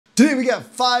Today we got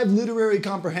 5 literary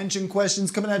comprehension questions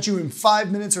coming at you in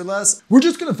 5 minutes or less. We're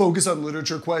just going to focus on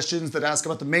literature questions that ask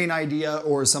about the main idea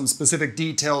or some specific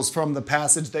details from the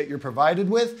passage that you're provided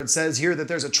with. It says here that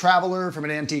there's a traveler from an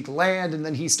antique land and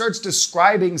then he starts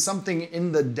describing something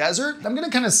in the desert. I'm going to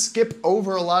kind of skip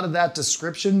over a lot of that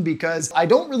description because I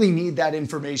don't really need that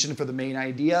information for the main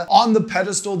idea. On the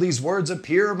pedestal these words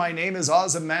appear, my name is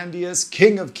Ozymandias,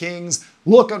 King of Kings.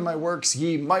 Look on my works,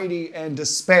 ye mighty, and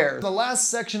despair. The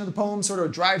last section of the poem sort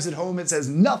of drives it home. It says,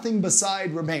 nothing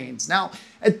beside remains. Now,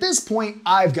 at this point,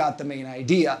 I've got the main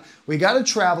idea. We got a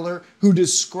traveler who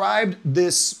described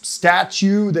this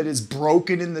statue that is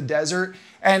broken in the desert.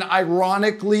 And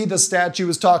ironically, the statue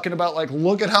is talking about, like,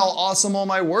 look at how awesome all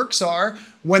my works are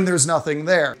when there's nothing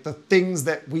there. The things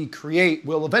that we create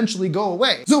will eventually go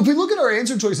away. So if we look at our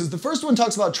answer choices, the first one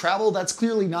talks about travel. That's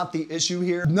clearly not the issue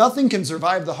here. Nothing can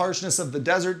survive the harshness of the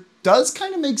desert. Does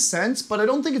kind of make sense, but I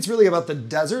don't think it's really about the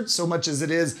desert so much as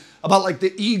it is about like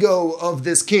the ego of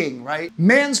this king, right?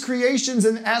 Man's creations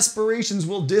and aspirations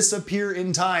will disappear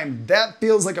in time. That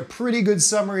feels like a pretty good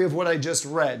summary of what I just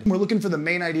read. We're looking for the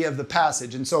main idea of the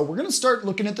passage, and so we're gonna start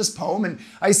looking at this poem, and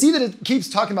I see that it keeps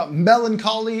talking about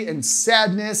melancholy and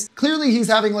sadness. Clearly he's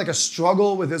having like a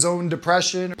struggle with his own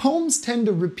depression. Poems tend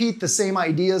to repeat the same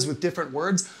ideas with different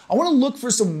words. I wanna look for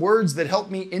some words that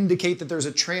help me indicate that there's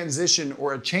a transition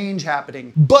or a change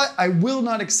happening, but I will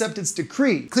not accept its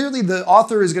decree. Clearly the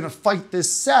author is going to fight this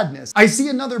sadness. I see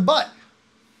another but.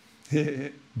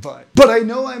 But I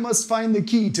know I must find the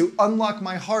key to unlock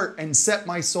my heart and set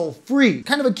my soul free.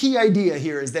 Kind of a key idea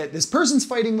here is that this person's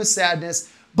fighting with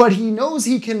sadness, but he knows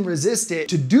he can resist it.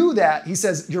 To do that, he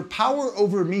says, your power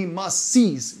over me must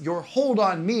cease. Your hold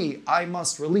on me, I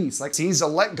must release. Like he needs to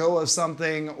let go of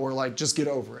something or like just get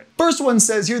over it. First one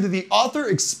says here that the author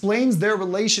explains their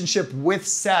relationship with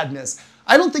sadness.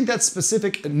 I don't think that's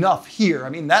specific enough here. I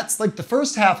mean, that's like the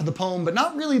first half of the poem, but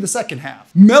not really the second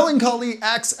half. Melancholy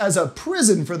acts as a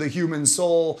prison for the human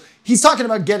soul. He's talking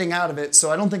about getting out of it,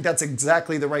 so I don't think that's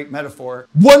exactly the right metaphor.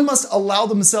 One must allow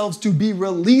themselves to be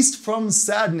released from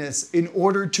sadness in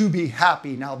order to be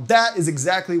happy. Now, that is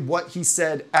exactly what he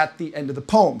said at the end of the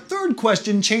poem. Third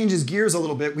question changes gears a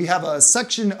little bit. We have a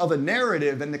section of a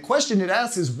narrative, and the question it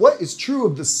asks is, what is true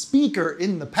of the speaker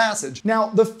in the passage? Now,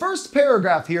 the first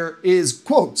paragraph here is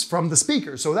quotes from the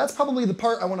speaker, so that's probably the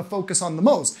part I want to focus on the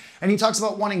most. And he talks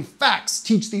about wanting facts,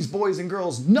 teach these boys and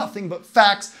girls nothing but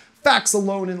facts, facts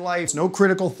alone in life, no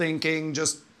critical thinking,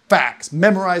 just facts,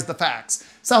 memorize the facts.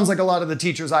 Sounds like a lot of the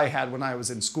teachers I had when I was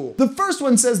in school. The first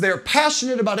one says they're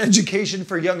passionate about education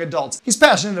for young adults. He's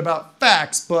passionate about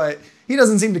facts, but he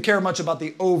doesn't seem to care much about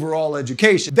the overall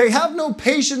education. They have no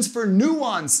patience for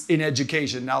nuance in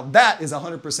education. Now that is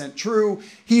 100% true.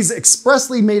 He's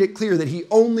expressly made it clear that he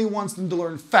only wants them to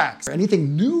learn facts.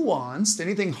 Anything nuanced,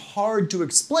 anything hard to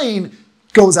explain,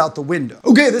 goes out the window.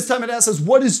 Okay, this time it asks us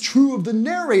what is true of the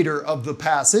narrator of the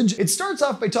passage. It starts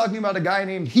off by talking about a guy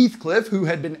named Heathcliff who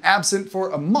had been absent for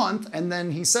a month, and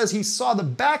then he says he saw the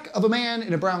back of a man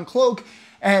in a brown cloak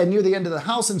and near the end of the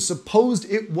house and supposed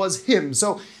it was him.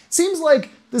 So seems like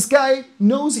this guy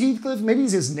knows Heathcliff, maybe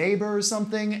he's his neighbor or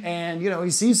something, and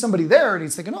he sees somebody there and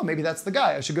he's thinking, oh, maybe that's the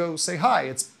guy, I should go say hi,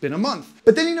 it's been a month.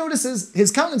 But then he notices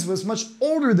his countenance was much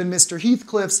older than Mr.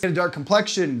 Heathcliff's. He had a dark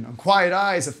complexion, quiet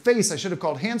eyes, a face I should have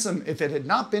called handsome if it had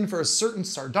not been for a certain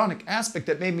sardonic aspect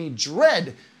that made me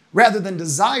dread rather than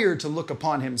desire to look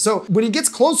upon him. So when he gets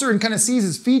closer and kind of sees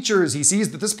his features, he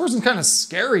sees that this person's kind of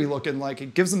scary looking, like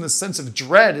it gives him this sense of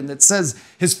dread, and it says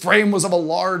his frame was of a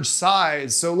large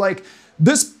size. So like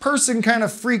this person kind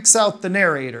of freaks out the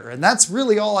narrator, and that's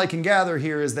really all I can gather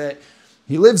here is that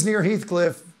he lives near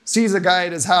Heathcliff, sees a guy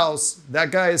at his house,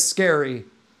 that guy is scary.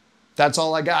 That's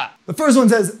all I got. The first one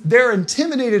says they're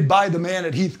intimidated by the man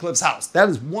at Heathcliff's house. That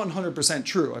is 100%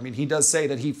 true. I mean, he does say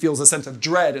that he feels a sense of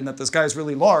dread and that this guy's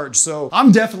really large, so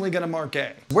I'm definitely gonna mark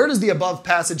A. Where does the above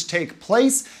passage take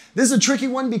place? This is a tricky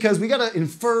one because we gotta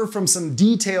infer from some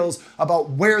details about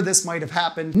where this might have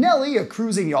happened. Nellie, a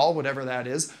cruising yawl, whatever that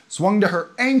is, swung to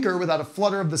her anchor without a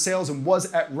flutter of the sails and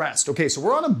was at rest. Okay, so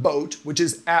we're on a boat, which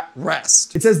is at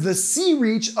rest. It says the sea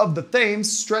reach of the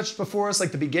Thames stretched before us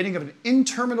like the beginning of an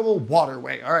interminable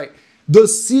waterway. All right. The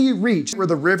sea reach, where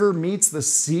the river meets the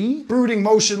sea, brooding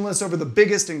motionless over the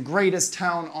biggest and greatest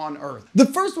town on earth. The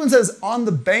first one says on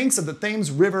the banks of the Thames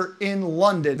River in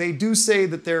London. They do say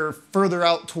that they're further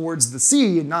out towards the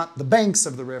sea and not the banks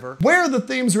of the river. Where the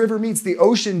Thames River meets the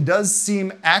ocean does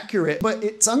seem accurate, but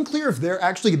it's unclear if they're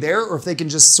actually there or if they can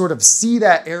just sort of see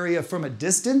that area from a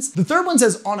distance. The third one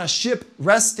says on a ship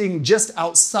resting just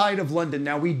outside of London.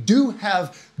 Now we do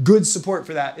have good support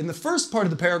for that. In the first part of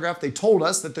the paragraph, they told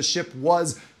us that the ship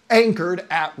was anchored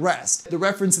at rest. The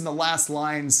reference in the last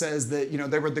line says that,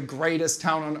 they were the greatest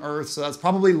town on earth, so that's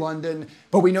probably London,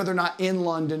 but we know they're not in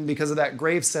London because of that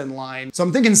Gravesend line. So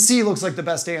I'm thinking C looks like the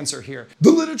best answer here.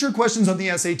 The literature questions on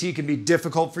the SAT can be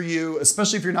difficult for you,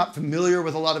 especially if you're not familiar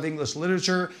with a lot of English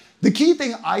literature. The key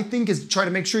thing, I think, is to try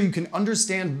to make sure you can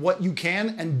understand what you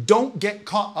can and don't get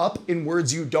caught up in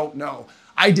words you don't know.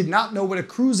 I did not know what a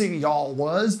cruising yawl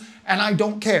was, and I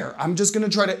don't care. I'm just gonna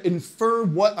try to infer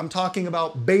what I'm talking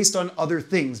about based on other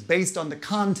things, based on the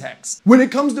context. When it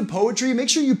comes to poetry, make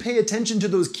sure you pay attention to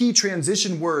those key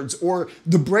transition words or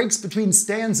the breaks between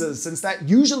stanzas, since that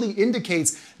usually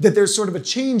indicates that there's sort of a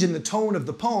change in the tone of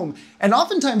the poem. And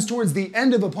oftentimes towards the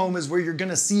end of a poem is where you're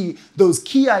gonna see those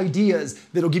key ideas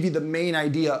that'll give you the main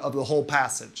idea of the whole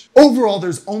passage. Overall,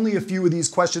 there's only a few of these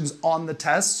questions on the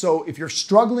test, so if you're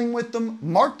struggling with them,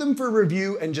 mark them for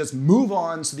review and just move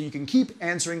on so that you can keep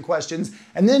answering questions.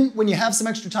 And then when you have some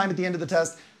extra time at the end of the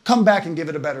test, come back and give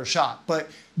it a better shot. But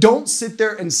don't sit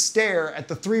there and stare at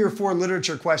the 3 or 4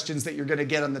 literature questions that you're gonna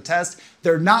get on the test.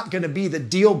 They're not gonna be the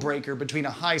deal breaker between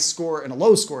a high score and a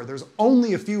low score. There's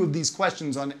only a few of these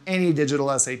questions on any digital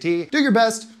SAT. Do your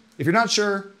best. If you're not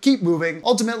sure, keep moving.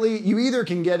 Ultimately, you either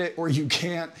can get it or you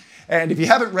can't. And if you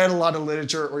haven't read a lot of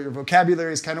literature or your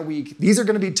vocabulary is kind of weak, these are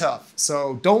going to be tough.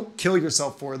 So don't kill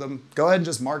yourself for them. Go ahead and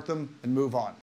just mark them and move on.